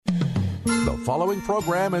The following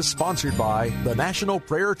program is sponsored by the National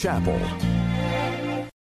Prayer Chapel.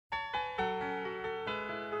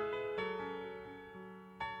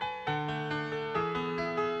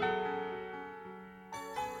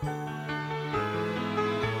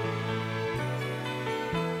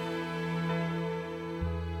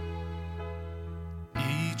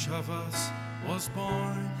 Each of us was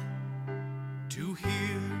born to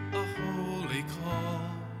hear a holy call,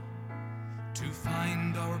 to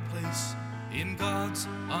find our place in God's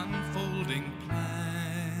unfolding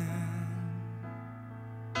plan.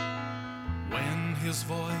 When His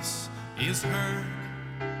voice is heard,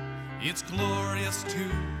 it's glorious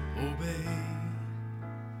to obey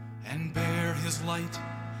and bear His light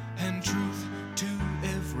and truth to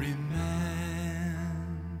every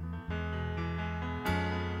man.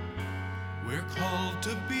 We're called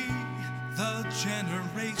to be the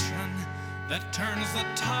generation that turns the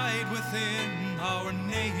tide within our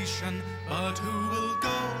nation. But who will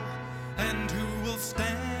go and who will stand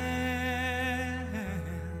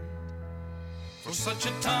for such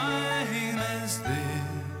a time as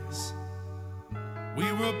this?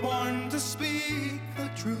 We were born to speak the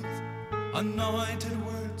truth, anointed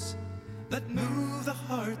words that move the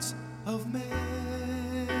hearts of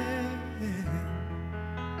men.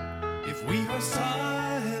 If we are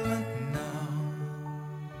silent now,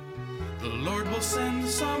 the Lord will send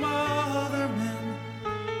some other men,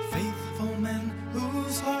 faithful men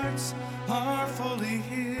whose hearts are fully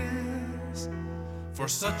His, for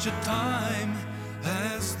such a time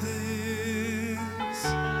as this.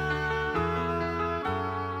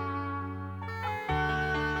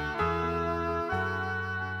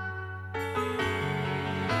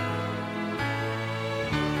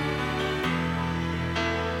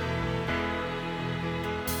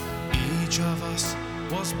 Each of us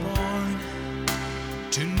was born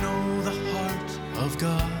to know the heart of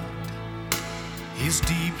God, His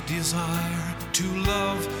deep desire to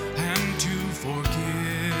love and to forgive.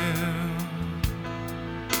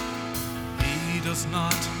 He does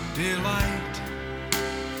not delight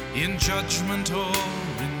in judgment or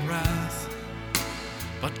in wrath,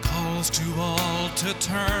 but calls to all to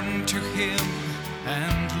turn to Him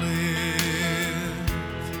and live.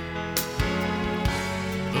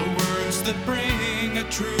 The words that bring a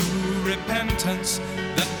true repentance,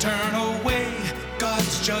 that turn away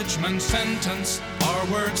God's judgment sentence, are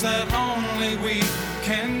words that only we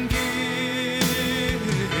can give.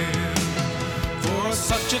 For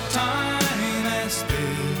such a time as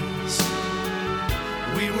this,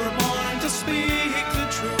 we were born to speak the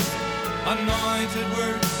truth, anointed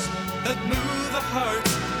words that move the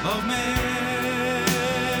hearts of men.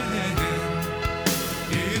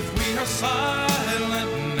 If we are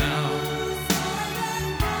silent now,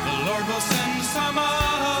 the Lord will send some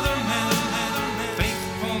other men,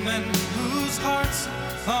 faithful men whose hearts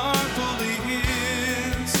are fully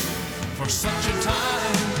His, for such a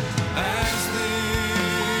time as this.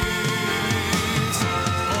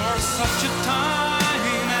 For such a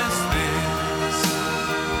time as this,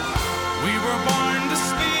 we were born to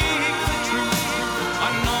speak the truth,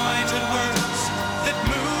 anointed words that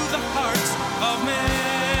move the hearts of men.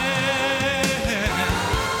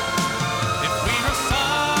 If we are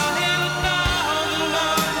silent now, the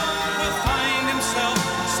Lord will find Himself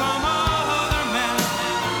some other men,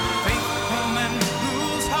 faithful men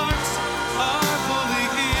whose hearts are fully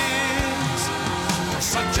His, for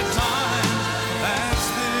such a time as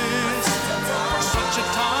this. For such a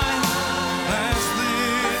time as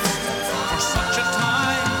this. For such a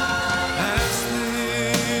time as this.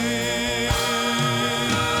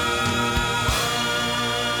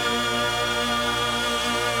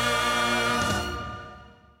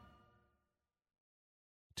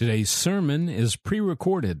 Today's sermon is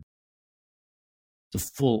pre-recorded. The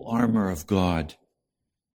full armor of God.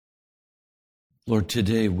 Lord,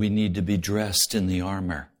 today we need to be dressed in the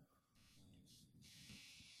armor.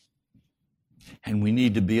 And we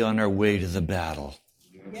need to be on our way to the battle.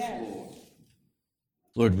 Yes.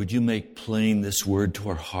 Lord, would you make plain this word to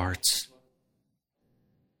our hearts?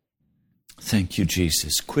 Thank you,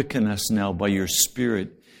 Jesus. Quicken us now by your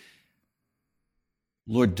Spirit.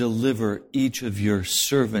 Lord, deliver each of your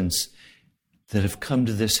servants that have come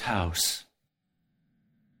to this house.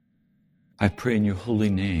 I pray in your holy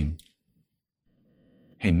name.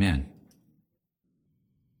 Amen.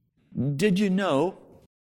 Did you know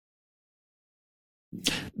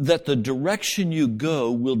that the direction you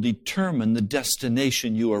go will determine the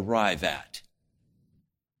destination you arrive at?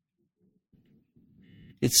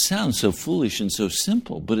 It sounds so foolish and so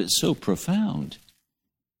simple, but it's so profound.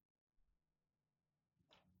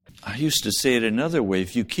 I used to say it another way.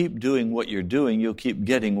 If you keep doing what you're doing, you'll keep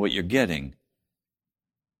getting what you're getting.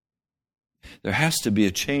 There has to be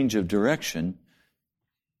a change of direction,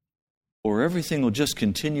 or everything will just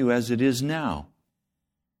continue as it is now.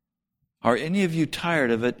 Are any of you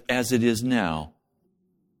tired of it as it is now?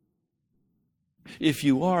 If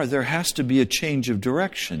you are, there has to be a change of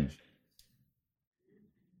direction.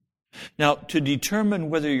 Now, to determine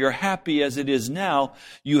whether you're happy as it is now,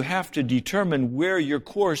 you have to determine where your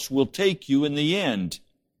course will take you in the end.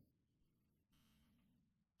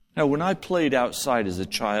 Now, when I played outside as a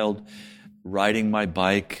child, riding my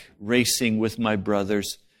bike, racing with my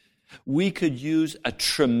brothers, we could use a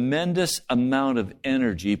tremendous amount of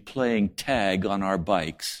energy playing tag on our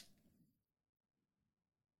bikes.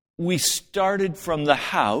 We started from the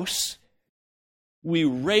house. We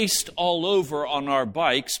raced all over on our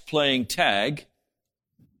bikes playing tag,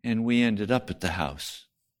 and we ended up at the house.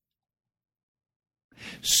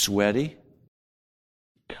 Sweaty,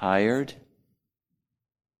 tired,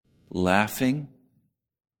 laughing,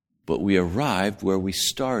 but we arrived where we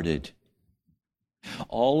started.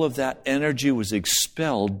 All of that energy was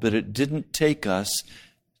expelled, but it didn't take us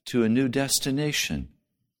to a new destination.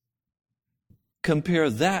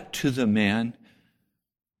 Compare that to the man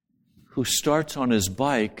who starts on his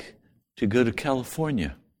bike to go to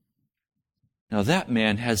California. Now that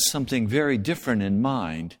man has something very different in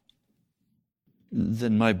mind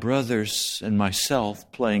than my brothers and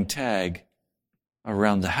myself playing tag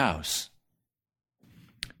around the house.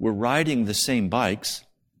 We're riding the same bikes.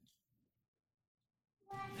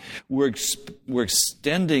 We're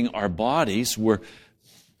extending our bodies. We're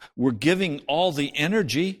giving all the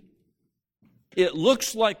energy. It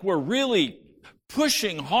looks like we're really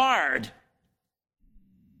pushing hard.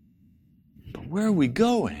 But where are we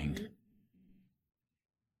going?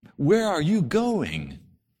 Where are you going?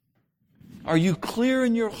 Are you clear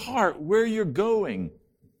in your heart where you're going?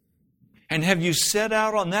 And have you set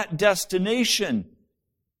out on that destination?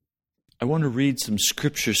 I want to read some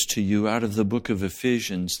scriptures to you out of the book of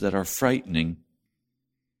Ephesians that are frightening.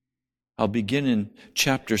 I'll begin in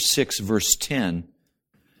chapter 6, verse 10.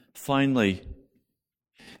 Finally,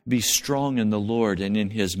 be strong in the Lord and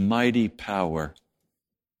in His mighty power.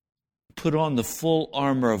 Put on the full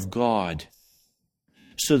armor of God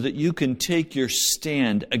so that you can take your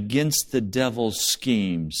stand against the devil's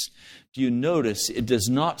schemes. Do you notice it does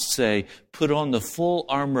not say, put on the full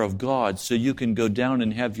armor of God so you can go down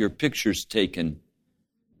and have your pictures taken?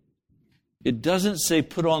 It doesn't say,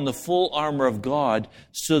 put on the full armor of God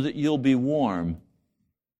so that you'll be warm.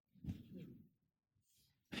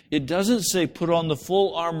 It doesn't say, put on the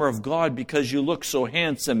full armor of God because you look so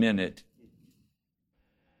handsome in it.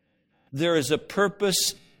 There is a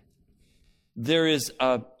purpose, there is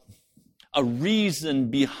a reason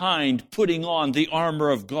behind putting on the armor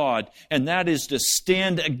of God, and that is to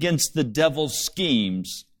stand against the devil's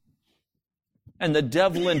schemes. And the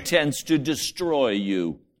devil intends to destroy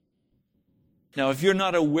you. Now, if you're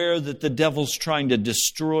not aware that the devil's trying to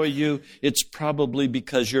destroy you, it's probably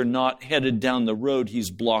because you're not headed down the road he's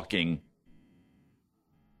blocking.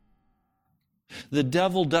 The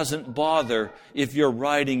devil doesn't bother if you're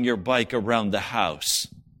riding your bike around the house.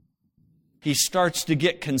 He starts to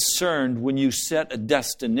get concerned when you set a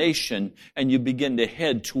destination and you begin to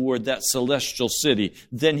head toward that celestial city.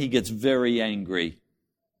 Then he gets very angry.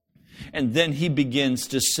 And then he begins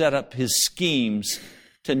to set up his schemes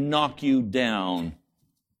to knock you down,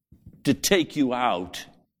 to take you out.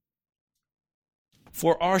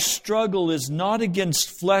 For our struggle is not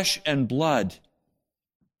against flesh and blood.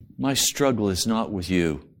 My struggle is not with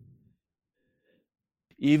you.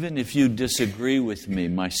 Even if you disagree with me,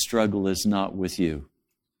 my struggle is not with you.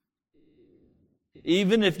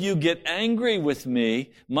 Even if you get angry with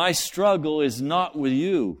me, my struggle is not with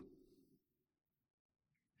you.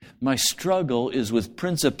 My struggle is with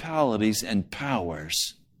principalities and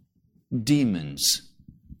powers, demons,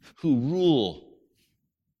 who rule,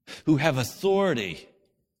 who have authority,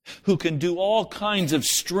 who can do all kinds of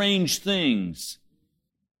strange things,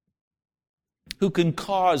 who can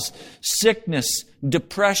cause sickness,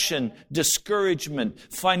 depression, discouragement,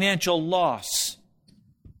 financial loss.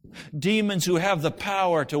 Demons who have the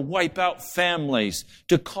power to wipe out families,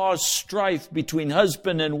 to cause strife between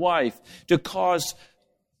husband and wife, to cause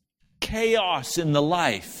chaos in the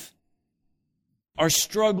life. Our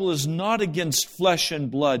struggle is not against flesh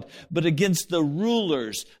and blood, but against the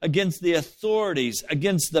rulers, against the authorities,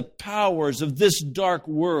 against the powers of this dark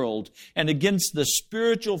world, and against the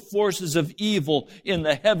spiritual forces of evil in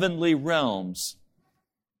the heavenly realms.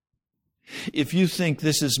 If you think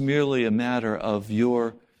this is merely a matter of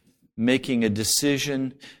your making a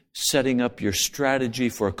decision setting up your strategy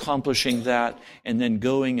for accomplishing that, and then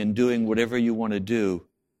going and doing whatever you want to do,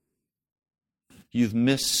 you've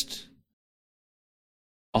missed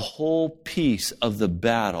a whole piece of the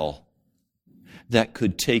battle that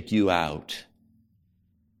could take you out.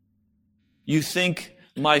 You think,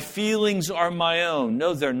 my feelings are my own.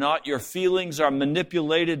 No, they're not. Your feelings are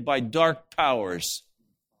manipulated by dark powers.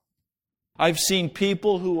 I've seen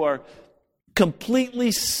people who are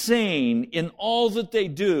completely sane in all that they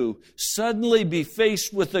do suddenly be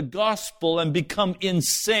faced with the gospel and become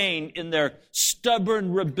insane in their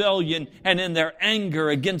stubborn rebellion and in their anger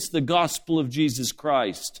against the gospel of Jesus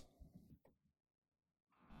Christ.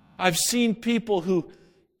 I've seen people who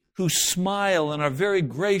smile and are very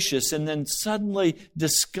gracious and then suddenly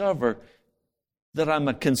discover that I'm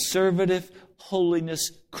a conservative,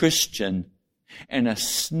 holiness Christian, and a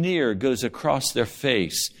sneer goes across their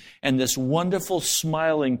face, and this wonderful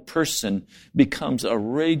smiling person becomes a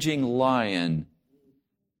raging lion.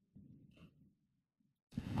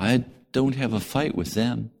 I don't have a fight with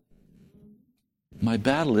them. My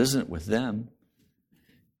battle isn't with them.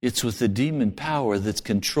 It's with the demon power that's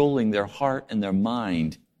controlling their heart and their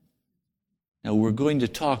mind. Now, we're going to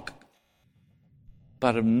talk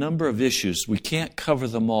about a number of issues. We can't cover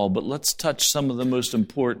them all, but let's touch some of the most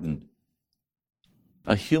important.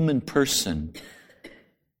 A human person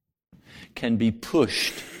can be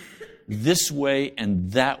pushed this way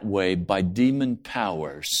and that way by demon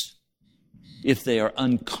powers if they are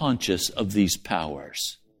unconscious of these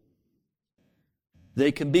powers.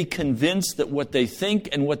 They can be convinced that what they think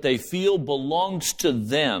and what they feel belongs to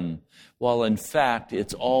them, while in fact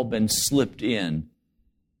it's all been slipped in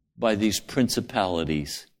by these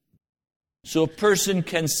principalities. So a person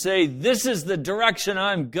can say, this is the direction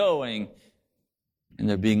I'm going, and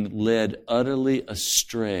they're being led utterly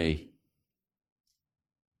astray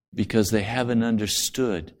because they haven't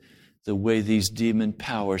understood the way these demon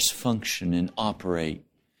powers function and operate,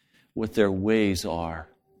 what their ways are.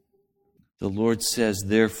 The Lord says,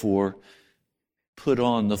 therefore, put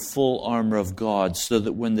on the full armor of God so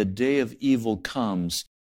that when the day of evil comes,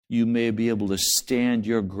 you may be able to stand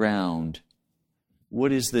your ground.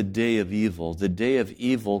 What is the day of evil? The day of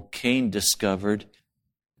evil, Cain discovered,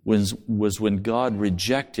 was when God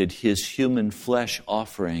rejected his human flesh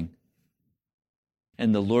offering.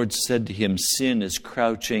 And the Lord said to him, sin is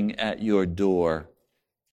crouching at your door,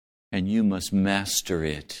 and you must master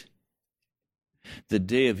it. The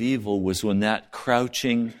day of evil was when that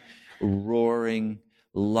crouching, roaring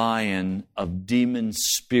lion of demon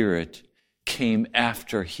spirit came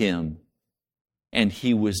after him, and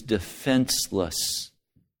he was defenseless.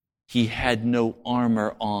 He had no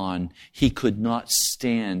armor on. He could not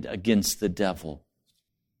stand against the devil,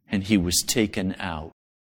 and he was taken out.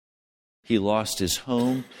 He lost his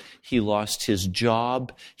home. He lost his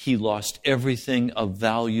job. He lost everything of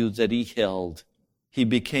value that he held. He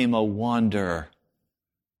became a wanderer.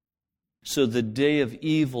 So the day of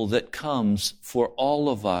evil that comes for all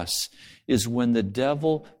of us is when the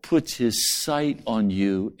devil puts his sight on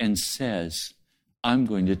you and says, I'm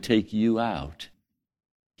going to take you out.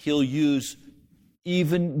 He'll use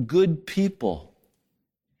even good people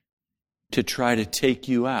to try to take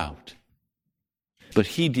you out. But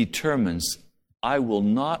he determines, I will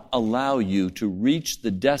not allow you to reach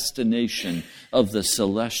the destination of the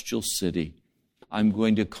celestial city. I'm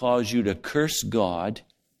going to cause you to curse God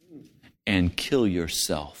and kill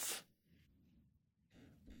yourself.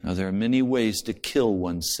 Now, there are many ways to kill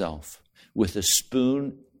oneself. With a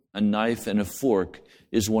spoon, a knife, and a fork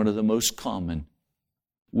is one of the most common.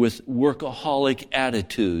 With workaholic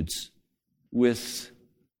attitudes, with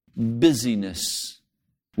busyness,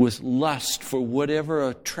 with lust for whatever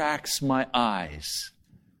attracts my eyes.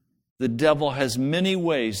 The devil has many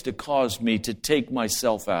ways to cause me to take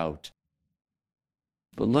myself out.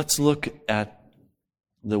 But let's look at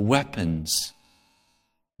the weapons,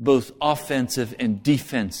 both offensive and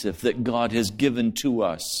defensive, that God has given to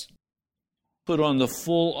us. Put on the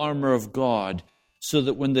full armor of God so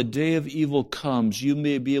that when the day of evil comes, you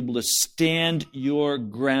may be able to stand your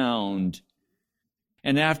ground.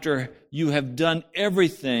 And after you have done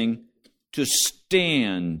everything to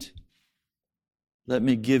stand, let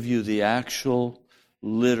me give you the actual,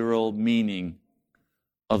 literal meaning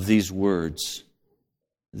of these words.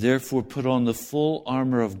 Therefore, put on the full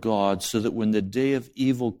armor of God so that when the day of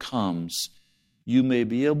evil comes, you may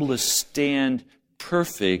be able to stand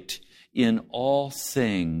perfect in all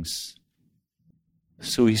things.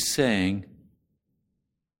 So he's saying,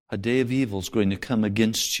 a day of evil is going to come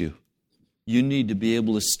against you. You need to be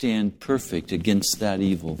able to stand perfect against that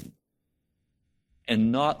evil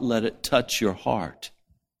and not let it touch your heart.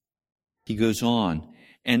 He goes on,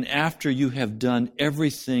 and after you have done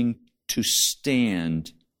everything to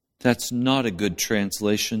stand. That's not a good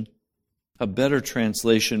translation. A better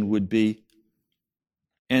translation would be,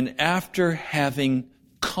 and after having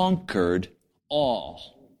conquered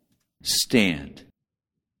all, stand.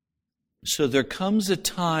 So there comes a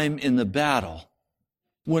time in the battle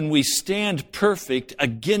when we stand perfect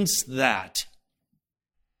against that.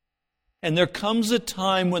 And there comes a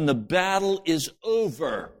time when the battle is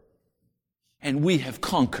over and we have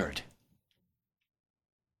conquered.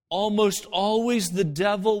 Almost always the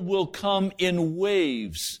devil will come in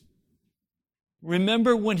waves.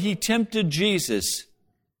 Remember when he tempted Jesus,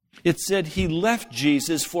 it said he left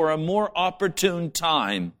Jesus for a more opportune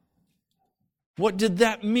time. What did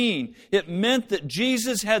that mean? It meant that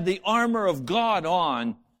Jesus had the armor of God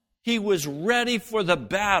on. He was ready for the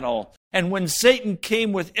battle. And when Satan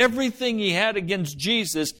came with everything he had against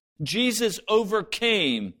Jesus, Jesus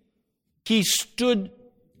overcame. He stood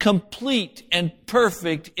complete and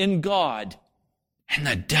perfect in God. And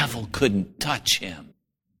the devil couldn't touch him.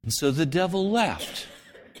 And so the devil left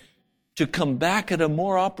to come back at a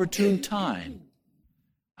more opportune time.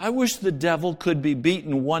 I wish the devil could be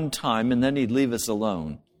beaten one time and then he'd leave us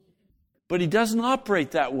alone. But he doesn't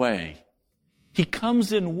operate that way. He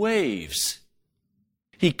comes in waves.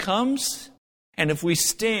 He comes, and if we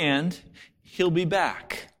stand, he'll be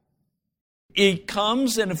back. He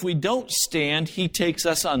comes, and if we don't stand, he takes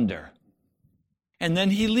us under. And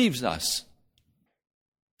then he leaves us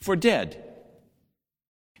for dead.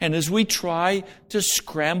 And as we try to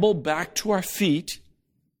scramble back to our feet,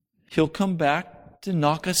 he'll come back to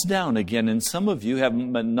knock us down again. And some of you have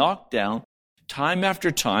been knocked down time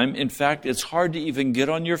after time. In fact, it's hard to even get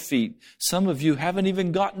on your feet. Some of you haven't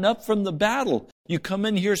even gotten up from the battle. You come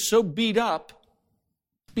in here so beat up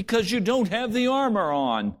because you don't have the armor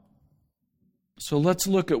on. So let's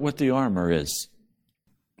look at what the armor is.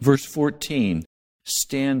 Verse 14,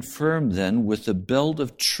 stand firm then with the belt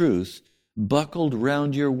of truth buckled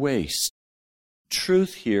round your waist.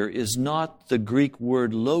 Truth here is not the Greek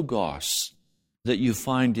word logos that you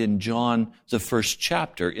find in John, the first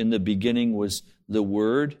chapter. In the beginning was the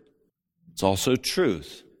Word. It's also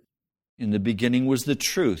truth. In the beginning was the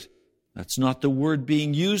truth. That's not the word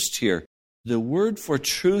being used here. The word for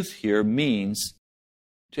truth here means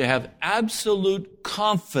to have absolute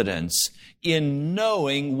confidence in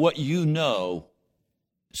knowing what you know,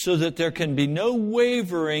 so that there can be no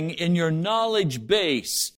wavering in your knowledge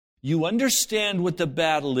base. You understand what the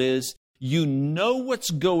battle is. You know what's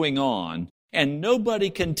going on. And nobody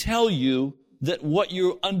can tell you that what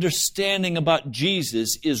you're understanding about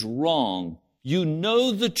Jesus is wrong. You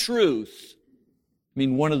know the truth. I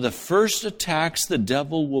mean, one of the first attacks the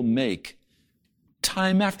devil will make,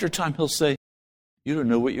 time after time, he'll say, you don't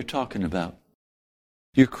know what you're talking about.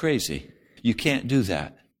 You're crazy. You can't do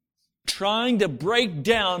that. Trying to break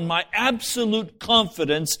down my absolute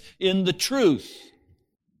confidence in the truth.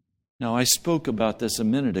 Now, I spoke about this a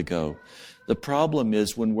minute ago. The problem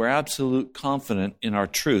is when we're absolute confident in our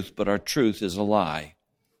truth, but our truth is a lie.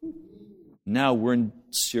 Now we're in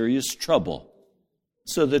serious trouble.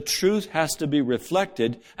 So the truth has to be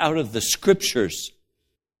reflected out of the Scriptures,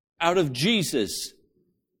 out of Jesus.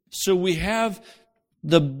 So we have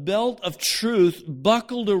the belt of truth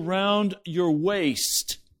buckled around your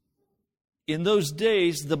waist. In those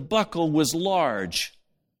days, the buckle was large.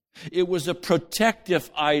 It was a protective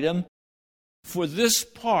item for this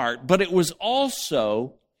part, but it was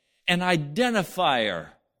also an identifier.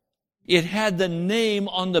 It had the name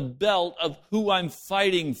on the belt of who I'm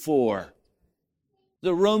fighting for.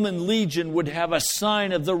 The Roman legion would have a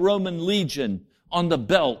sign of the Roman legion on the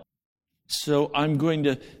belt. So I'm going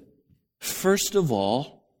to, first of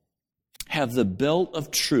all, have the belt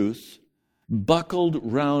of truth buckled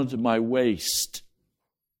round my waist.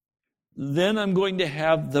 Then I'm going to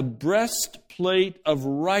have the breastplate of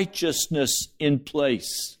righteousness in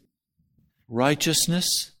place.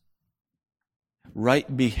 Righteousness,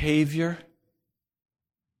 right behavior.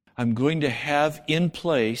 I'm going to have in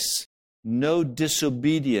place no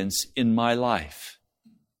disobedience in my life.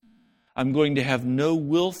 I'm going to have no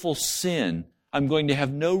willful sin. I'm going to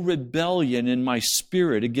have no rebellion in my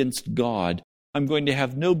spirit against God. I'm going to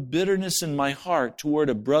have no bitterness in my heart toward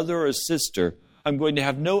a brother or a sister. I'm going to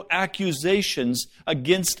have no accusations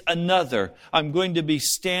against another. I'm going to be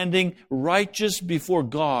standing righteous before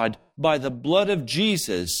God by the blood of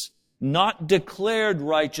Jesus. Not declared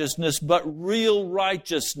righteousness, but real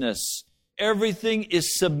righteousness. Everything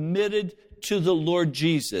is submitted to the Lord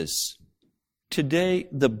Jesus. Today,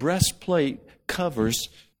 the breastplate covers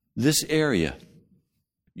this area.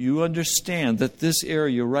 You understand that this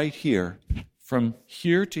area right here, from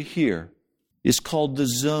here to here, is called the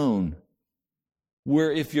zone,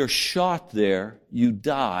 where if you're shot there, you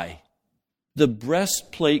die. The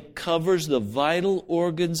breastplate covers the vital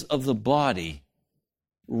organs of the body.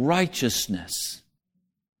 Righteousness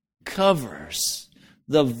covers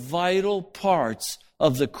the vital parts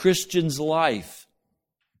of the Christian's life.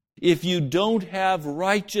 If you don't have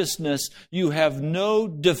righteousness, you have no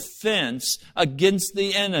defense against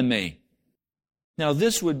the enemy. Now,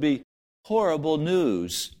 this would be horrible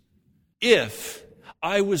news if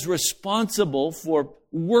I was responsible for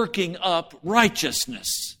working up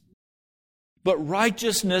righteousness. But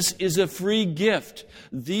righteousness is a free gift.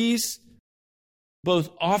 These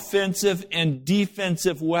both offensive and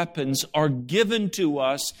defensive weapons are given to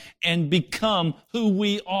us and become who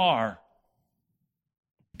we are.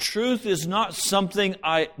 Truth is not something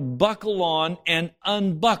I buckle on and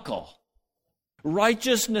unbuckle.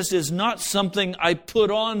 Righteousness is not something I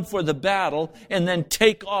put on for the battle and then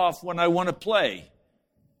take off when I want to play.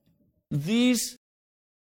 These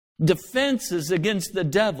defenses against the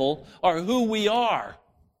devil are who we are,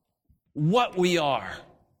 what we are.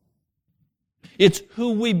 It's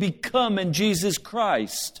who we become in Jesus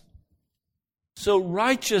Christ. So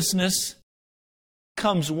righteousness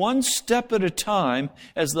comes one step at a time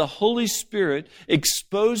as the Holy Spirit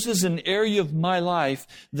exposes an area of my life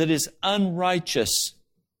that is unrighteous.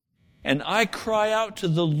 And I cry out to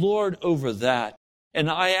the Lord over that. And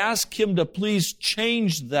I ask Him to please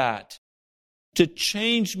change that. To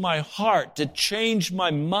change my heart, to change my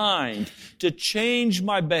mind, to change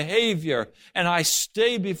my behavior. And I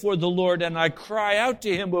stay before the Lord and I cry out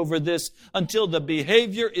to Him over this until the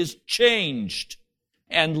behavior is changed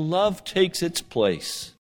and love takes its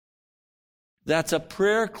place. That's a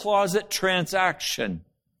prayer closet transaction.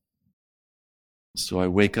 So I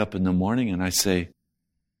wake up in the morning and I say,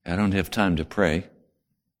 I don't have time to pray.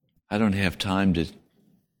 I don't have time to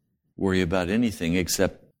worry about anything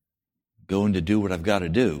except going to do what I've got to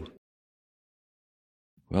do.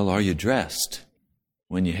 Well, are you dressed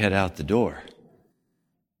when you head out the door?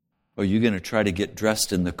 Or are you going to try to get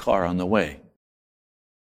dressed in the car on the way?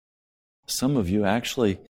 Some of you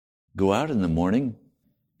actually go out in the morning,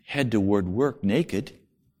 head toward work naked,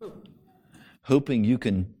 hoping you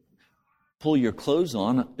can pull your clothes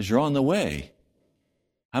on as you're on the way.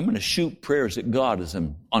 I'm going to shoot prayers at God as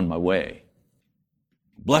I'm on my way.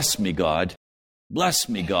 Bless me, God. Bless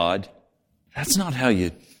me, God. That's not how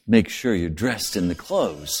you make sure you're dressed in the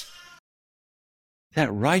clothes.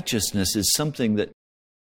 That righteousness is something that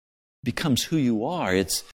becomes who you are.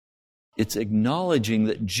 It's acknowledging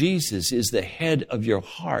that Jesus is the head of your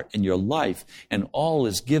heart and your life, and all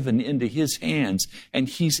is given into His hands, and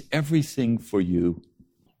He's everything for you.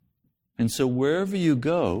 And so wherever you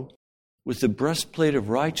go, with the breastplate of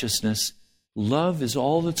righteousness, love is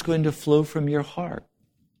all that's going to flow from your heart.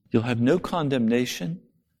 You'll have no condemnation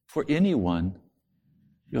for anyone.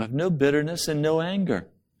 You'll have no bitterness and no anger.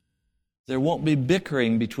 There won't be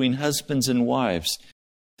bickering between husbands and wives.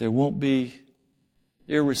 There won't be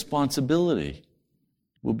irresponsibility.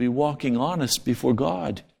 We'll be walking honest before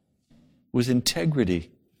God with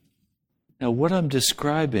integrity. Now, what I'm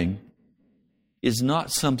describing is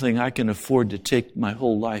not something I can afford to take my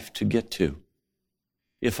whole life to get to.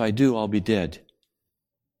 If I do, I'll be dead.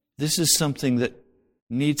 This is something that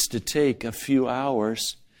needs to take a few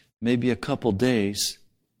hours, maybe a couple days,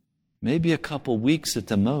 maybe a couple weeks at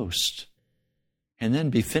the most, and then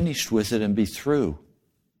be finished with it and be through.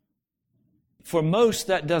 For most,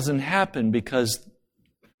 that doesn't happen because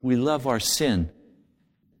we love our sin.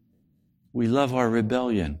 We love our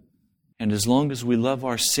rebellion. And as long as we love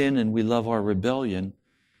our sin and we love our rebellion,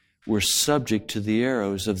 we're subject to the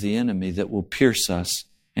arrows of the enemy that will pierce us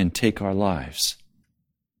and take our lives.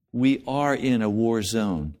 We are in a war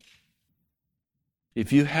zone.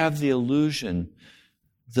 If you have the illusion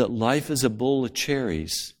that life is a bowl of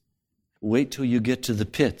cherries, wait till you get to the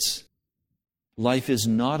pits. Life is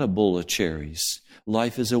not a bowl of cherries.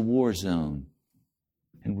 Life is a war zone.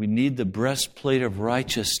 And we need the breastplate of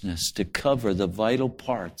righteousness to cover the vital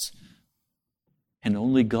parts. And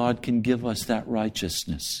only God can give us that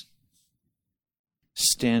righteousness.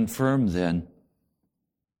 Stand firm then,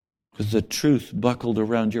 with the truth buckled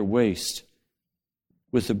around your waist,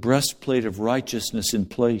 with the breastplate of righteousness in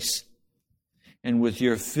place, and with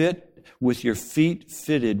your feet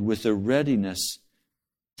fitted with the readiness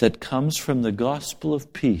that comes from the gospel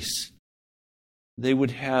of peace. They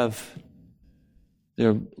would have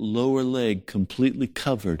their lower leg completely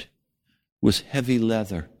covered with heavy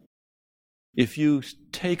leather. If you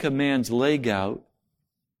take a man's leg out,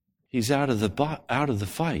 he's out of the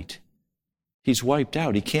fight. He's wiped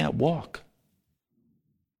out. He can't walk.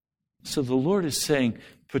 So the Lord is saying,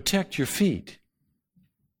 Protect your feet.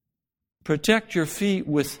 Protect your feet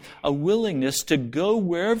with a willingness to go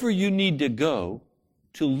wherever you need to go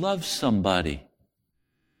to love somebody.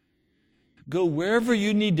 Go wherever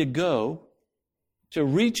you need to go to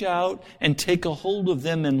reach out and take a hold of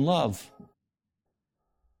them in love.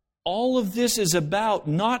 All of this is about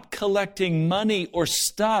not collecting money or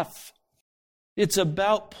stuff. It's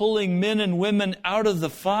about pulling men and women out of the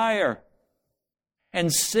fire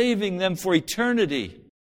and saving them for eternity.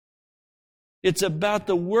 It's about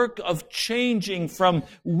the work of changing from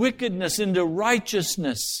wickedness into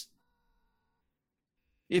righteousness.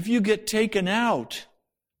 If you get taken out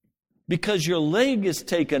because your leg is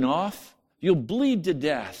taken off, you'll bleed to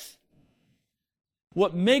death.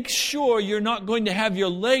 What makes sure you're not going to have your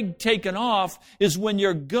leg taken off is when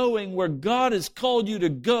you're going where God has called you to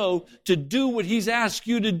go to do what He's asked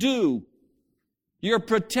you to do. You're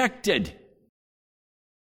protected.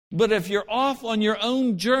 But if you're off on your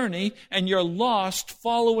own journey and you're lost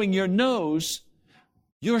following your nose,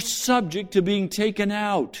 you're subject to being taken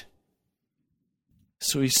out.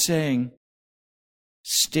 So He's saying,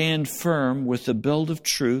 stand firm with the belt of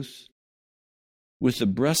truth, with the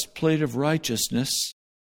breastplate of righteousness,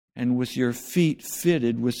 and with your feet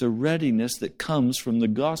fitted with the readiness that comes from the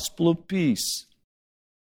gospel of peace.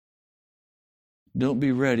 Don't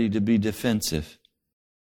be ready to be defensive.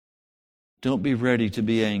 Don't be ready to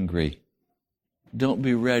be angry. Don't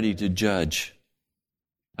be ready to judge.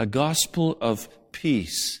 A gospel of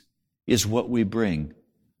peace is what we bring.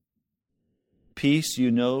 Peace, you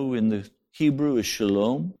know, in the Hebrew is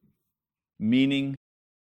shalom, meaning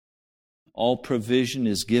all provision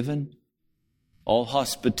is given, all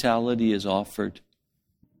hospitality is offered.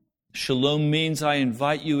 Shalom means I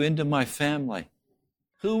invite you into my family.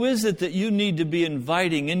 Who is it that you need to be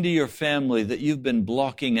inviting into your family that you've been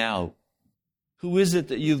blocking out? Who is it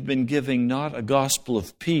that you've been giving not a gospel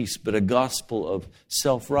of peace, but a gospel of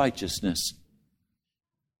self-righteousness?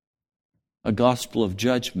 A gospel of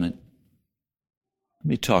judgment. Let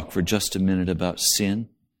me talk for just a minute about sin.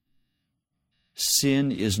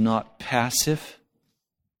 Sin is not passive.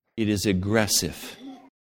 It is aggressive.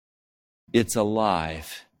 It's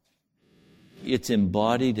alive. It's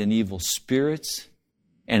embodied in evil spirits,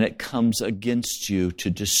 and it comes against you to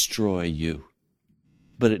destroy you.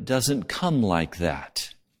 But it doesn't come like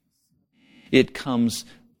that. It comes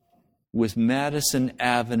with Madison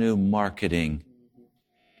Avenue marketing.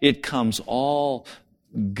 It comes all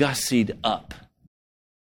gussied up.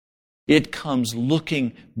 It comes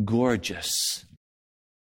looking gorgeous.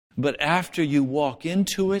 But after you walk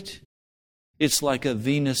into it, it's like a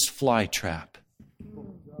Venus flytrap.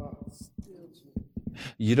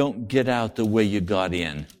 You don't get out the way you got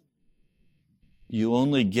in. You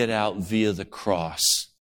only get out via the cross.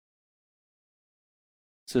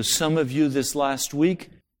 So some of you this last week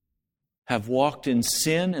have walked in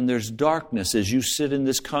sin, and there's darkness. As you sit in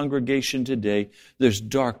this congregation today, there's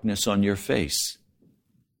darkness on your face.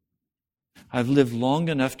 I've lived long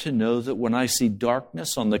enough to know that when I see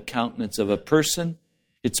darkness on the countenance of a person,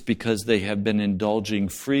 it's because they have been indulging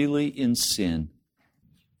freely in sin.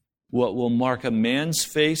 What will mark a man's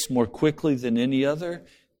face more quickly than any other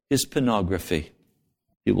is pornography.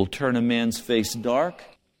 It will turn a man's face dark.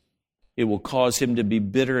 It will cause him to be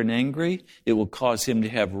bitter and angry. It will cause him to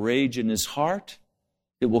have rage in his heart.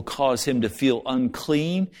 It will cause him to feel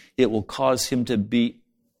unclean. It will cause him to be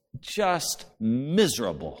just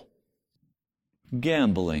miserable.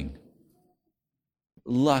 Gambling,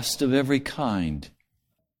 lust of every kind.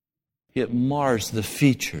 It mars the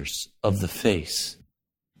features of the face.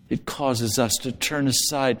 It causes us to turn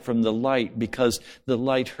aside from the light because the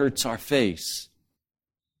light hurts our face.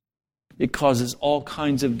 It causes all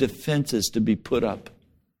kinds of defenses to be put up.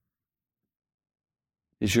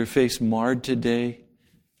 Is your face marred today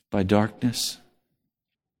by darkness?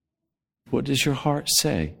 What does your heart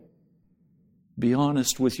say? Be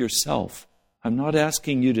honest with yourself. I'm not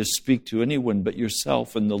asking you to speak to anyone but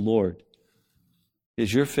yourself and the Lord.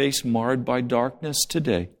 Is your face marred by darkness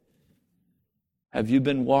today? Have you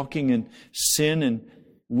been walking in sin and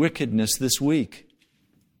wickedness this week?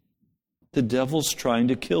 The devil's trying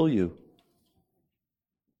to kill you.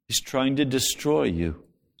 He's trying to destroy you.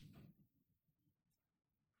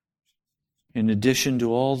 In addition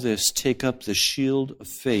to all this, take up the shield of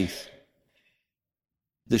faith.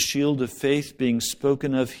 The shield of faith being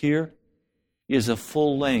spoken of here is a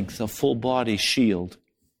full length, a full body shield.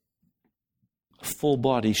 A full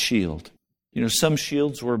body shield. You know, some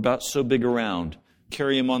shields were about so big around,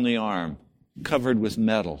 carry them on the arm, covered with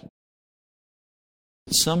metal.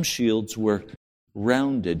 Some shields were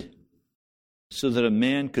rounded so that a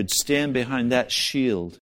man could stand behind that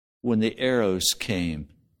shield when the arrows came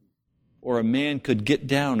or a man could get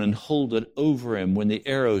down and hold it over him when the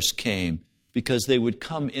arrows came, because they would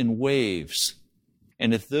come in waves.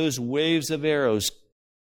 And if those waves of arrows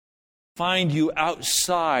find you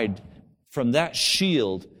outside from that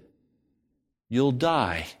shield, you'll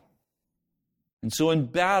die. And so in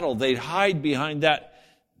battle, they'd hide behind that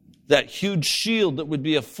huge shield that would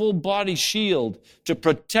be a full body shield to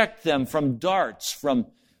protect them from darts, from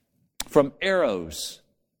arrows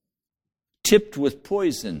tipped with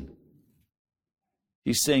poison.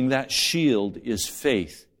 He's saying that shield is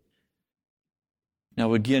faith.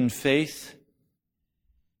 Now again, faith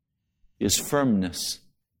is firmness.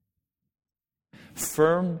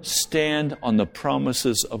 Firm stand on the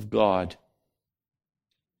promises of God,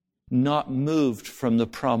 not moved from the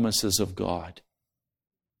promises of God.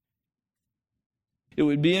 It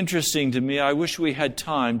would be interesting to me, I wish we had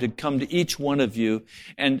time to come to each one of you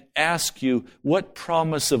and ask you, what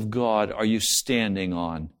promise of God are you standing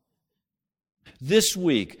on? This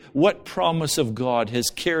week, what promise of God has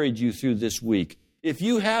carried you through this week? If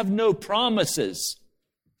you have no promises,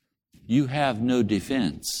 you have no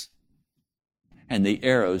defense, and the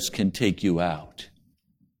arrows can take you out.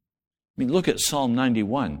 I mean, look at Psalm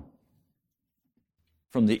 91.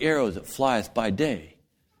 From the arrow that flieth by day,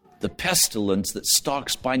 the pestilence that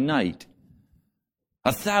stalks by night.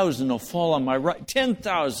 1,000 will fall on my right,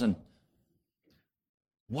 10,000.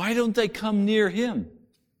 Why don't they come near him?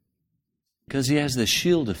 Because he has the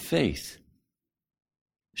shield of faith.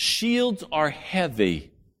 Shields are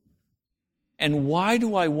heavy. And why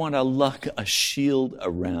do I want to lug a shield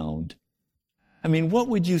around? I mean, what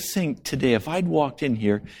would you think today if I'd walked in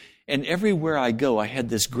here and everywhere I go I had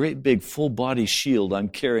this great big full body shield I'm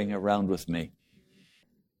carrying around with me?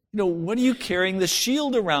 You know, what are you carrying the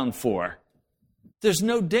shield around for? There's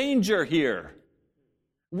no danger here.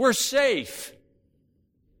 We're safe.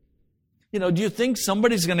 You know, do you think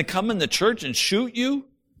somebody's going to come in the church and shoot you?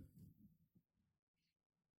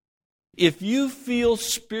 If you feel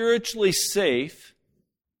spiritually safe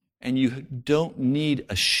and you don't need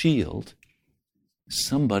a shield,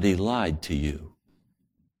 somebody lied to you.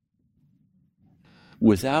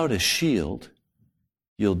 Without a shield,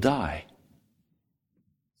 you'll die.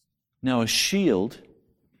 Now, a shield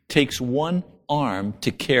takes one arm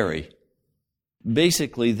to carry.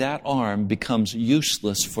 Basically, that arm becomes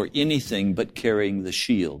useless for anything but carrying the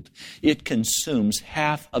shield. It consumes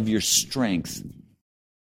half of your strength.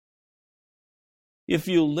 If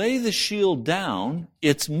you lay the shield down,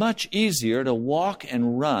 it's much easier to walk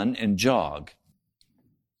and run and jog.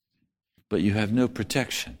 But you have no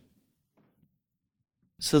protection.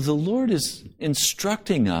 So the Lord is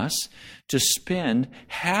instructing us to spend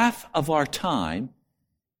half of our time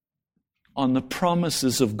on the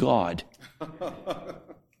promises of God.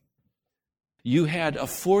 You had a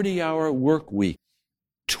 40-hour work week.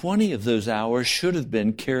 20 of those hours should have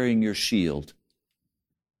been carrying your shield.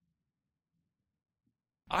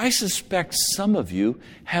 I suspect some of you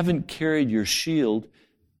haven't carried your shield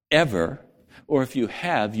ever, or if you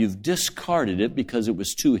have, you've discarded it because it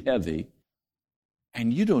was too heavy,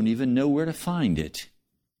 and you don't even know where to find it.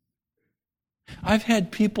 I've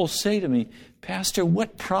had people say to me, Pastor,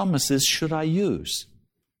 what promises should I use?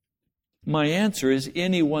 My answer is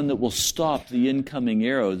anyone that will stop the incoming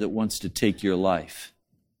arrow that wants to take your life.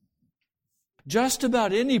 Just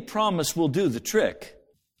about any promise will do the trick.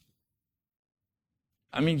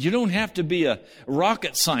 I mean, you don't have to be a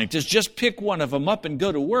rocket scientist. Just pick one of them up and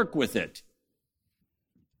go to work with it.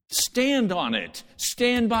 Stand on it.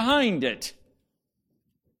 Stand behind it.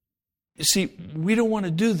 You see, we don't want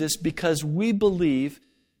to do this because we believe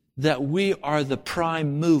that we are the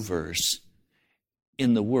prime movers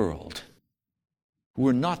in the world.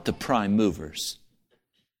 We're not the prime movers.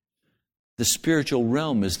 The spiritual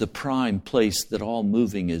realm is the prime place that all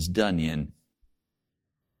moving is done in.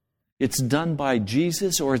 It's done by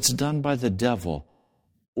Jesus or it's done by the devil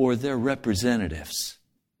or their representatives.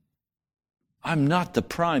 I'm not the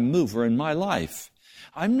prime mover in my life.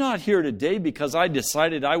 I'm not here today because I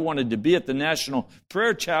decided I wanted to be at the National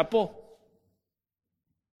Prayer Chapel.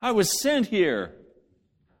 I was sent here.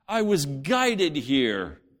 I was guided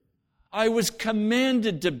here. I was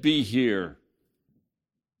commanded to be here.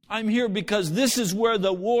 I'm here because this is where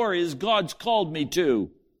the war is God's called me to.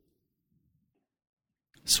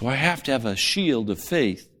 So I have to have a shield of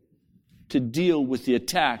faith to deal with the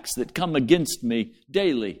attacks that come against me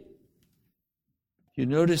daily. You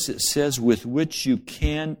notice it says, with which you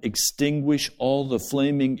can extinguish all the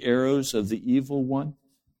flaming arrows of the evil one.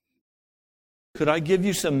 Could I give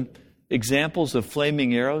you some examples of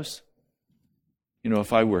flaming arrows? You know,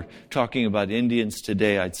 if I were talking about Indians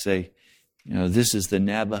today, I'd say, you know, this is the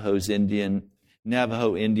Navajo's Indian,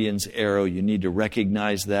 Navajo Indians' arrow, you need to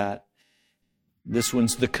recognize that. This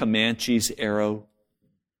one's the Comanche's arrow.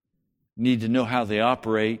 You need to know how they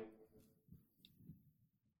operate,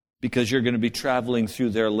 because you're going to be traveling through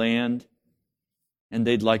their land and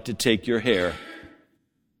they'd like to take your hair.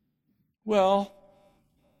 Well,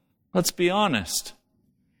 let's be honest.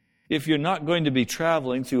 If you're not going to be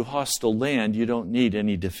traveling through hostile land, you don't need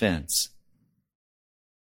any defense.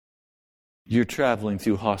 You're traveling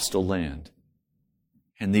through hostile land,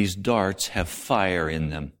 and these darts have fire in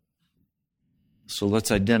them. So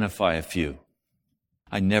let's identify a few.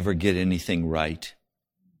 I never get anything right.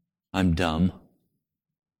 I'm dumb.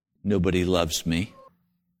 Nobody loves me.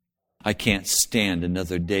 I can't stand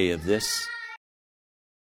another day of this.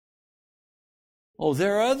 Oh,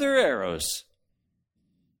 there are other arrows.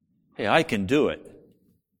 Hey, I can do it.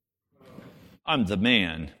 I'm the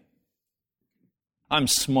man. I'm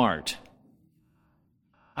smart.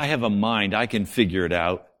 I have a mind. I can figure it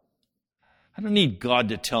out. I don't need God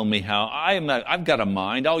to tell me how. I've got a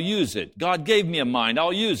mind. I'll use it. God gave me a mind.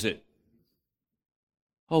 I'll use it.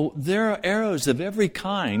 Oh, there are arrows of every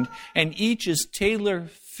kind, and each is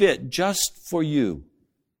tailor-fit just for you.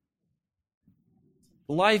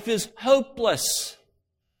 Life is hopeless.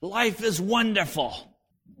 Life is wonderful.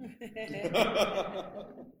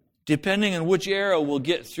 Depending on which arrow will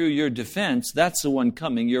get through your defense, that's the one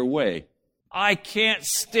coming your way. I can't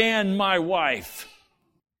stand my wife.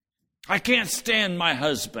 I can't stand my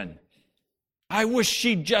husband. I wish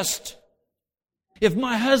she'd just... If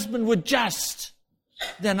my husband would just...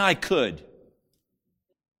 then I could.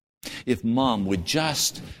 If Mom would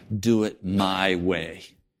just do it my way.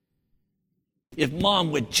 If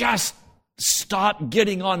Mom would just stop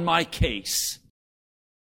getting on my case.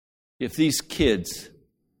 If these kids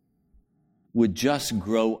would just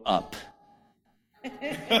grow up.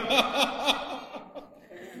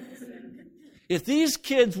 If these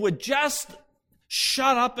kids would just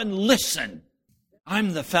shut up and listen.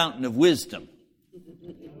 I'm the fountain of wisdom.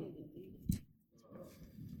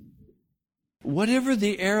 Whatever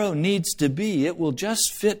the arrow needs to be, it will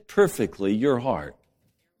just fit perfectly your heart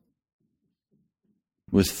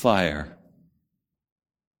with fire.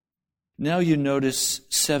 Now you notice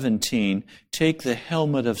 17, take the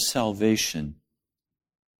helmet of salvation.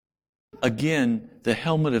 Again, the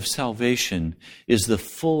helmet of salvation is the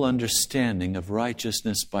full understanding of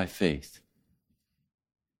righteousness by faith.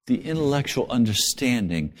 The intellectual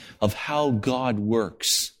understanding of how God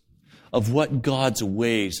works, of what God's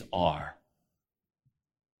ways are.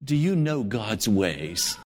 Do you know God's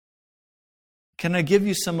ways? Can I give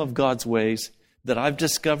you some of God's ways that I've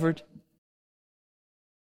discovered?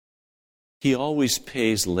 He always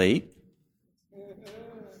pays late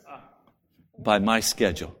by my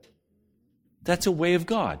schedule. That's a way of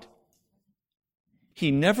God. He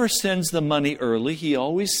never sends the money early. He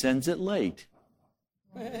always sends it late.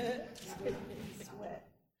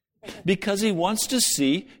 Because He wants to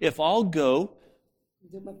see if I'll go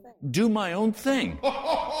do my own thing.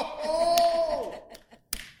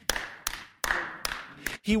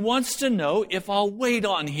 He wants to know if I'll wait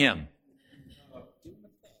on Him.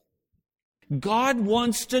 God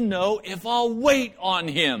wants to know if I'll wait on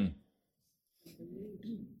Him.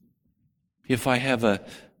 If I have a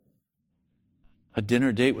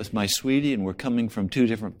dinner date with my sweetie and we're coming from two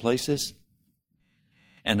different places,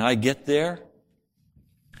 and I get there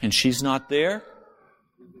and she's not there,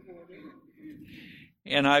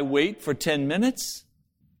 and I wait for 10 minutes,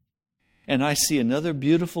 and I see another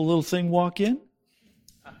beautiful little thing walk in,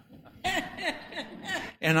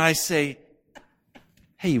 and I say,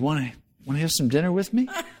 hey, you want to have some dinner with me?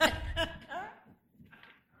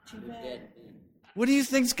 What do you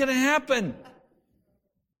think's going to happen?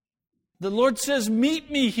 The Lord says,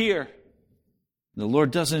 meet me here. The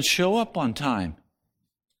Lord doesn't show up on time.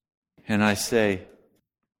 And I say,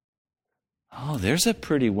 oh, there's a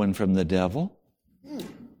pretty one from the devil. Do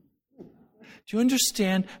you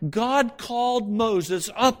understand? God called Moses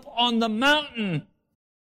up on the mountain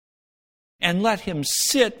and let him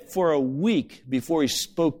sit for a week before He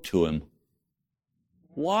spoke to him.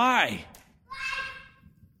 Why?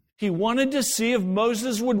 He wanted to see if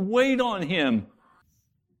Moses would wait on Him.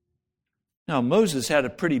 Now, Moses had a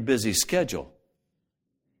pretty busy schedule.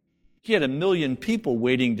 He had 1 million people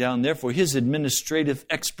waiting down there for his administrative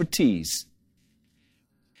expertise.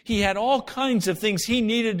 He had all kinds of things he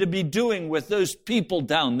needed to be doing with those people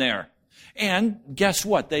down there. And guess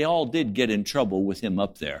what? They all did get in trouble with him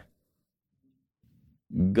up there.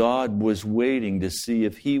 God was waiting to see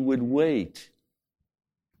if he would wait.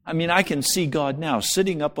 I mean, I can see God now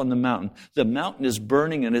sitting up on the mountain. The mountain is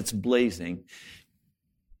burning and it's blazing.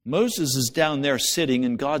 Moses is down there sitting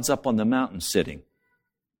and God's up on the mountain sitting.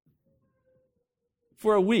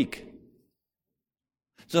 For a week.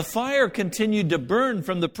 The fire continued to burn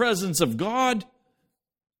from the presence of God.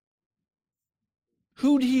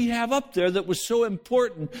 Who did he have up there that was so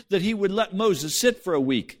important that he would let Moses sit for a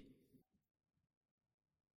week?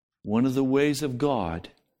 One of the ways of God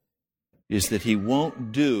is that he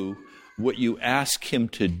won't do what you ask him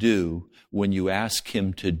to do when you ask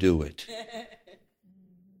him to do it.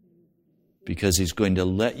 Because he's going to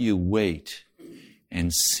let you wait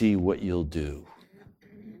and see what you'll do.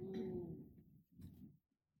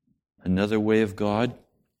 Another way of God,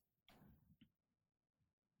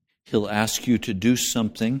 he'll ask you to do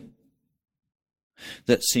something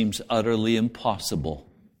that seems utterly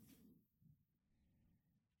impossible.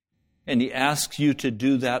 And he asks you to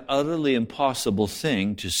do that utterly impossible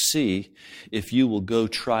thing to see if you will go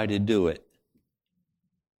try to do it.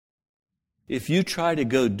 If you try to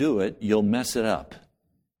go do it, you'll mess it up.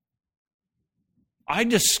 I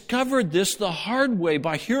discovered this the hard way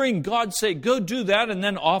by hearing God say, go do that, and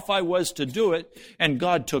then off I was to do it, and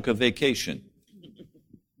God took a vacation.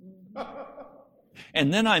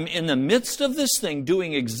 And then I'm in the midst of this thing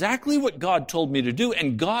doing exactly what God told me to do,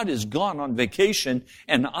 and God is gone on vacation,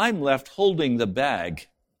 and I'm left holding the bag.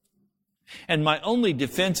 And my only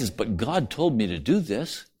defense is, but God told me to do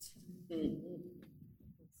this.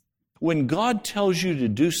 When God tells you to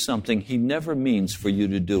do something, he never means for you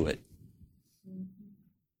to do it.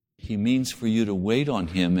 He means for you to wait on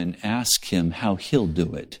him and ask him how he'll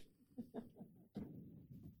do it.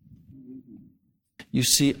 You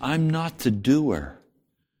see, I'm not the doer.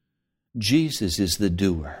 Jesus is the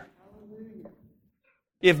doer.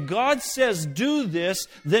 If God says do this,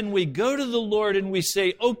 then we go to the Lord and we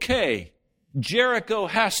say, okay, Jericho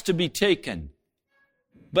has to be taken.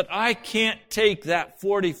 But I can't take that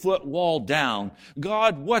 40-foot wall down.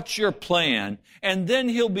 God, what's your plan? And then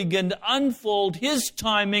he'll begin to unfold his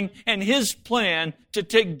timing and his plan to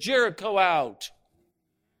take Jericho out.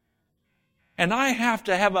 And I have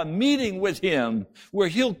to have a meeting with him where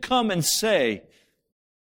he'll come and say,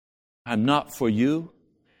 I'm not for you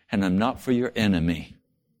and I'm not for your enemy.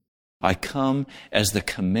 I come as the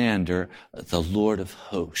commander, the Lord of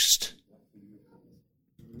hosts.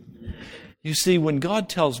 You see, when God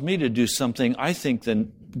tells me to do something, I think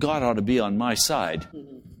then God ought to be on my side.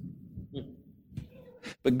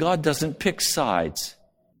 But God doesn't pick sides.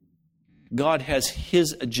 God has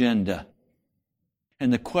his agenda.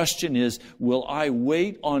 And the question is, will I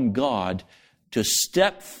wait on God to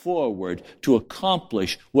step forward to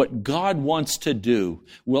accomplish what God wants to do?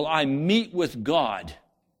 Will I meet with God?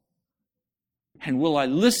 And will I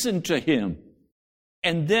listen to him?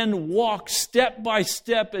 And then walk step by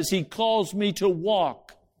step as he calls me to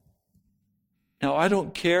walk. Now, I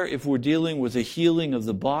don't care if we're dealing with a healing of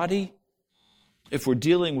the body, if we're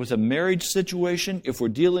dealing with a marriage situation, if we're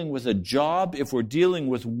dealing with a job, if we're dealing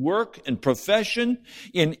with work and profession.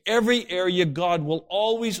 In every area, God will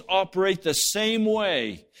always operate the same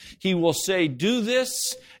way. He will say, do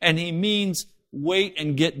this, and he means wait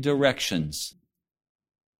and get directions.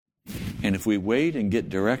 And if we wait and get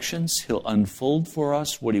directions, he'll unfold for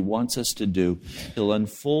us what he wants us to do. He'll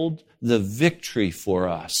unfold the victory for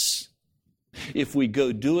us. If we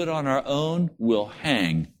go do it on our own, we'll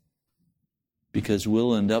hang, because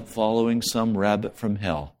we'll end up following some rabbit from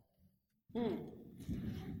hell.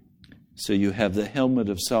 So you have the helmet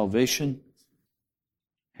of salvation,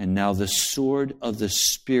 and now the sword of the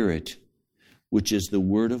Spirit, which is the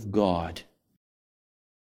Word of God.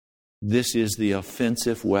 This is the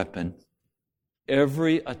offensive weapon.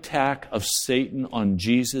 Every attack of Satan on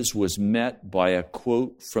Jesus was met by a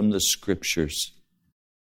quote from the Scriptures.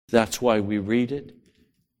 That's why we read it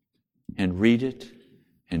and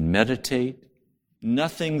meditate.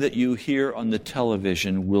 Nothing that you hear on the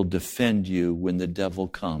television will defend you when the devil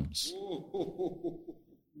comes.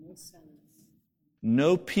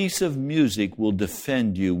 No piece of music will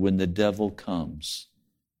defend you when the devil comes.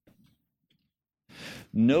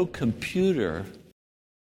 No computer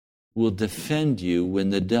will defend you when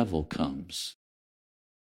the devil comes.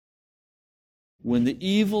 When the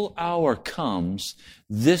evil hour comes,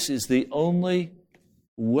 this is the only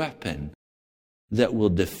weapon that will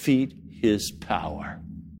defeat his power.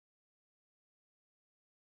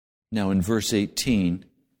 Now in verse 18,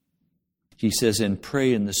 he says, and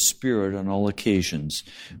pray in the Spirit on all occasions.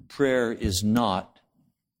 Prayer is not,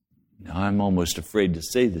 now I'm almost afraid to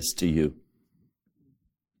say this to you,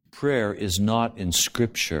 prayer is not in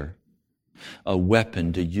Scripture a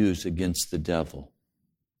weapon to use against the devil.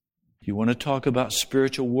 You want to talk about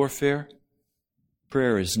spiritual warfare?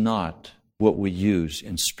 Prayer is not what we use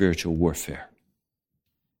in spiritual warfare.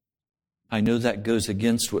 I know that goes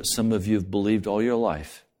against what some of you have believed all your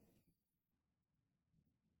life.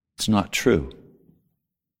 It's not true.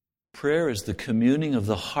 Prayer is the communing of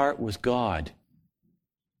the heart with God.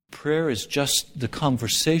 Prayer is just the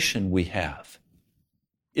conversation we have.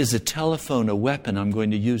 Is a telephone a weapon I'm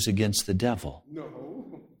going to use against the devil?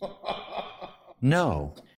 No.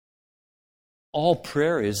 No. All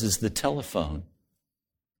prayer is the telephone.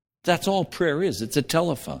 That's all prayer is. It's a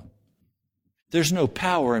telephone. There's no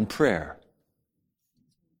power in prayer.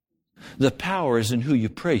 The power is in who you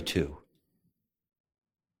pray to.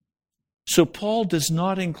 So Paul does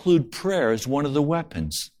not include prayer as one of the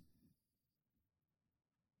weapons.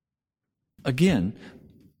 Again,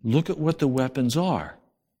 look at what the weapons are.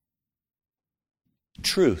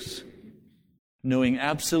 Truth, knowing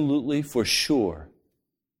absolutely for sure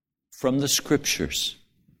from the Scriptures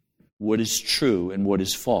what is true and what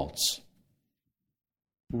is false.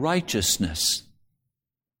 Righteousness,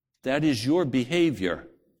 that is your behavior,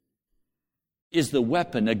 is the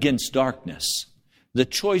weapon against darkness. The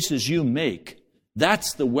choices you make,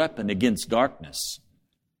 that's the weapon against darkness.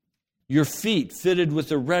 Your feet fitted with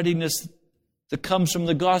the readiness that comes from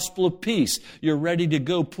the gospel of peace. You're ready to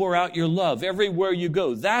go pour out your love everywhere you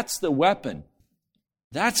go. That's the weapon.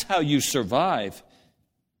 That's how you survive.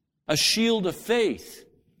 A shield of faith.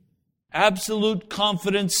 Absolute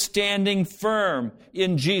confidence standing firm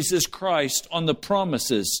in Jesus Christ on the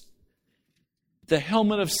promises. The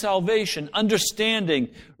helmet of salvation, understanding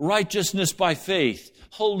righteousness by faith,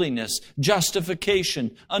 holiness,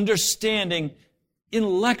 justification, understanding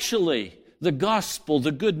intellectually the gospel,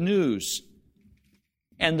 the good news.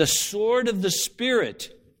 And the sword of the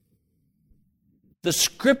Spirit, the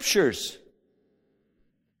Scriptures.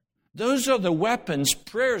 Those are the weapons.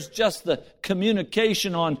 Prayer is just the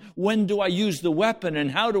communication on when do I use the weapon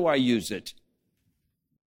and how do I use it.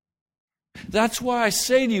 That's why I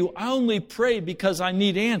say to you, I only pray because I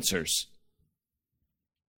need answers.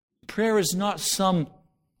 Prayer is not some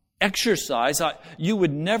exercise. You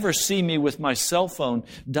would never see me with my cell phone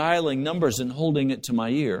dialing numbers and holding it to my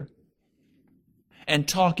ear and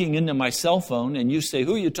talking into my cell phone, and you say,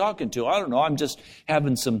 who are you talking to? I don't know, I'm just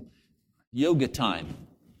having some yoga time.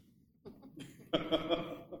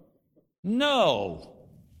 No.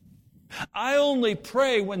 I only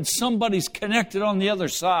pray when somebody's connected on the other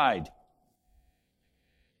side.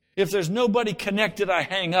 If there's nobody connected, I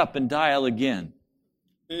hang up and dial again.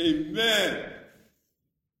 Amen.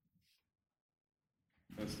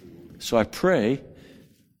 So I pray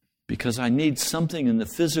because I need something in the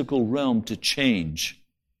physical realm to change.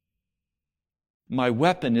 My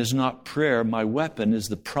weapon is not prayer. My weapon is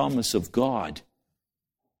the promise of God.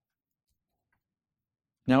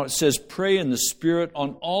 Now it says, pray in the Spirit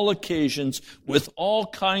on all occasions with all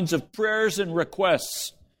kinds of prayers and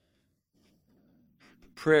requests.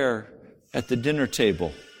 Prayer at the dinner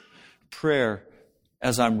table. Prayer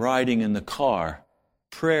as I'm riding in the car.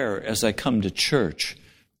 Prayer as I come to church.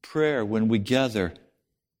 Prayer when we gather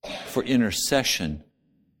for intercession.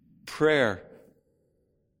 Prayer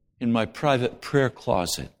in my private prayer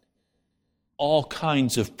closet. All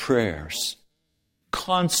kinds of prayers.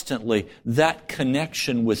 Constantly, that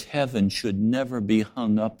connection with heaven should never be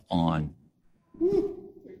hung up on.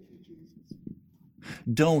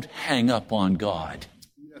 Don't hang up on God.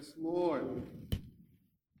 Yes, Lord.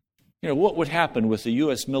 You know, what would happen with the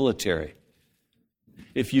U.S. military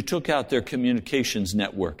if you took out their communications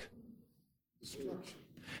network?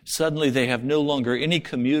 Suddenly they have no longer any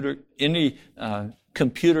computer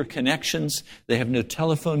connections. They have no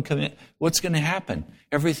telephone What's going to happen?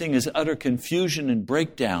 Everything is utter confusion and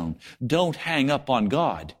breakdown. Don't hang up on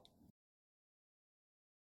God.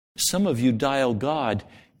 Some of you dial God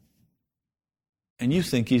and you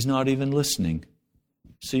think He's not even listening.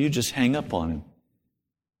 So you just hang up on Him.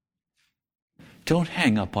 Don't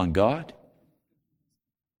hang up on God.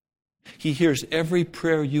 He hears every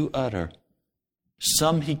prayer you utter.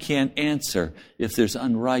 Some He can't answer if there's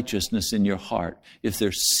unrighteousness in your heart. If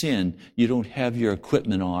there's sin, you don't have your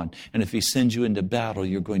equipment on. And if He sends you into battle,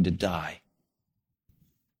 you're going to die.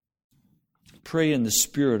 Pray in the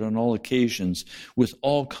Spirit on all occasions with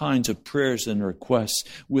all kinds of prayers and requests.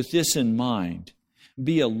 With this in mind,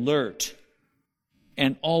 be alert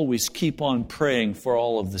and always keep on praying for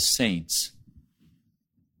all of the saints.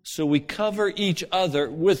 So we cover each other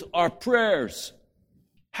with our prayers.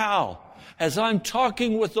 How? As I'm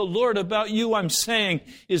talking with the Lord about you, I'm saying,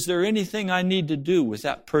 is there anything I need to do with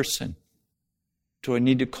that person? Do I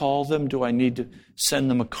need to call them? Do I need to send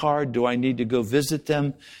them a card? Do I need to go visit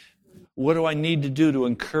them? What do I need to do to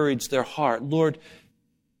encourage their heart? Lord,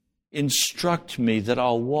 instruct me that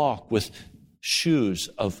I'll walk with shoes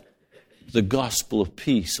of the gospel of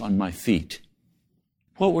peace on my feet.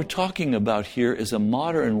 What we're talking about here is a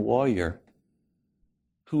modern warrior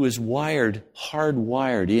who is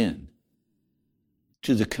hardwired in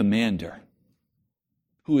to the commander,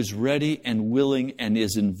 who is ready and willing and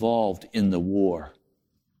is involved in the war.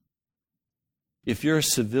 If you're a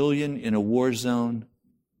civilian in a war zone,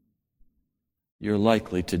 you're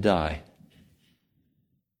likely to die.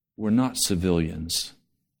 We're not civilians.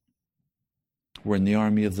 We're in the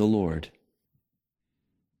army of the Lord.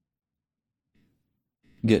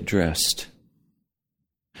 Get dressed.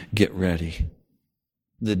 Get ready.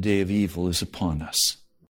 The day of evil is upon us.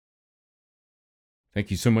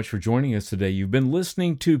 Thank you so much for joining us today. You've been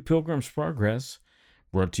listening to Pilgrim's Progress,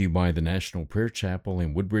 brought to you by the National Prayer Chapel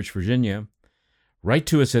in Woodbridge, Virginia. Write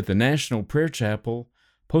to us at the National Prayer Chapel,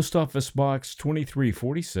 Post Office Box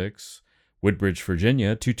 2346, Woodbridge,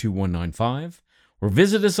 Virginia 22195, or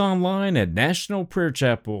visit us online at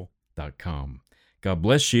nationalprayerchapel.com. God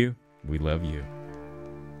bless you. We love you.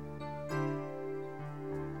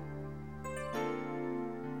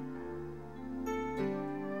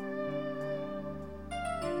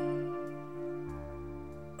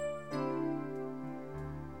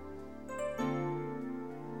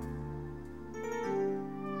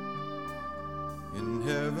 In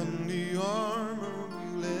heavenly armor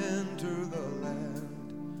we'll enter the land.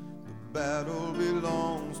 The battle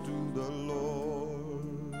belongs to the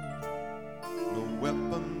Lord. No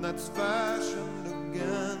weapon that's fashioned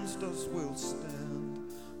against us will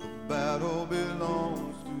stand. The battle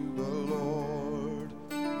belongs to the Lord.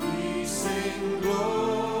 We sing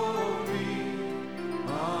glory,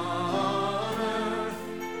 honor,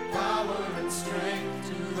 power and strength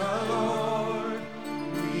to the Lord.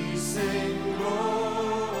 We sing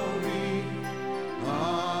glory,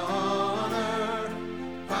 honor,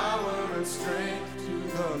 power and strength to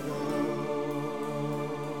the Lord.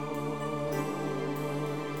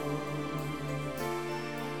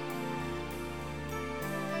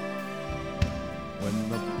 When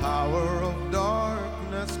the power of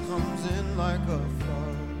darkness comes in like a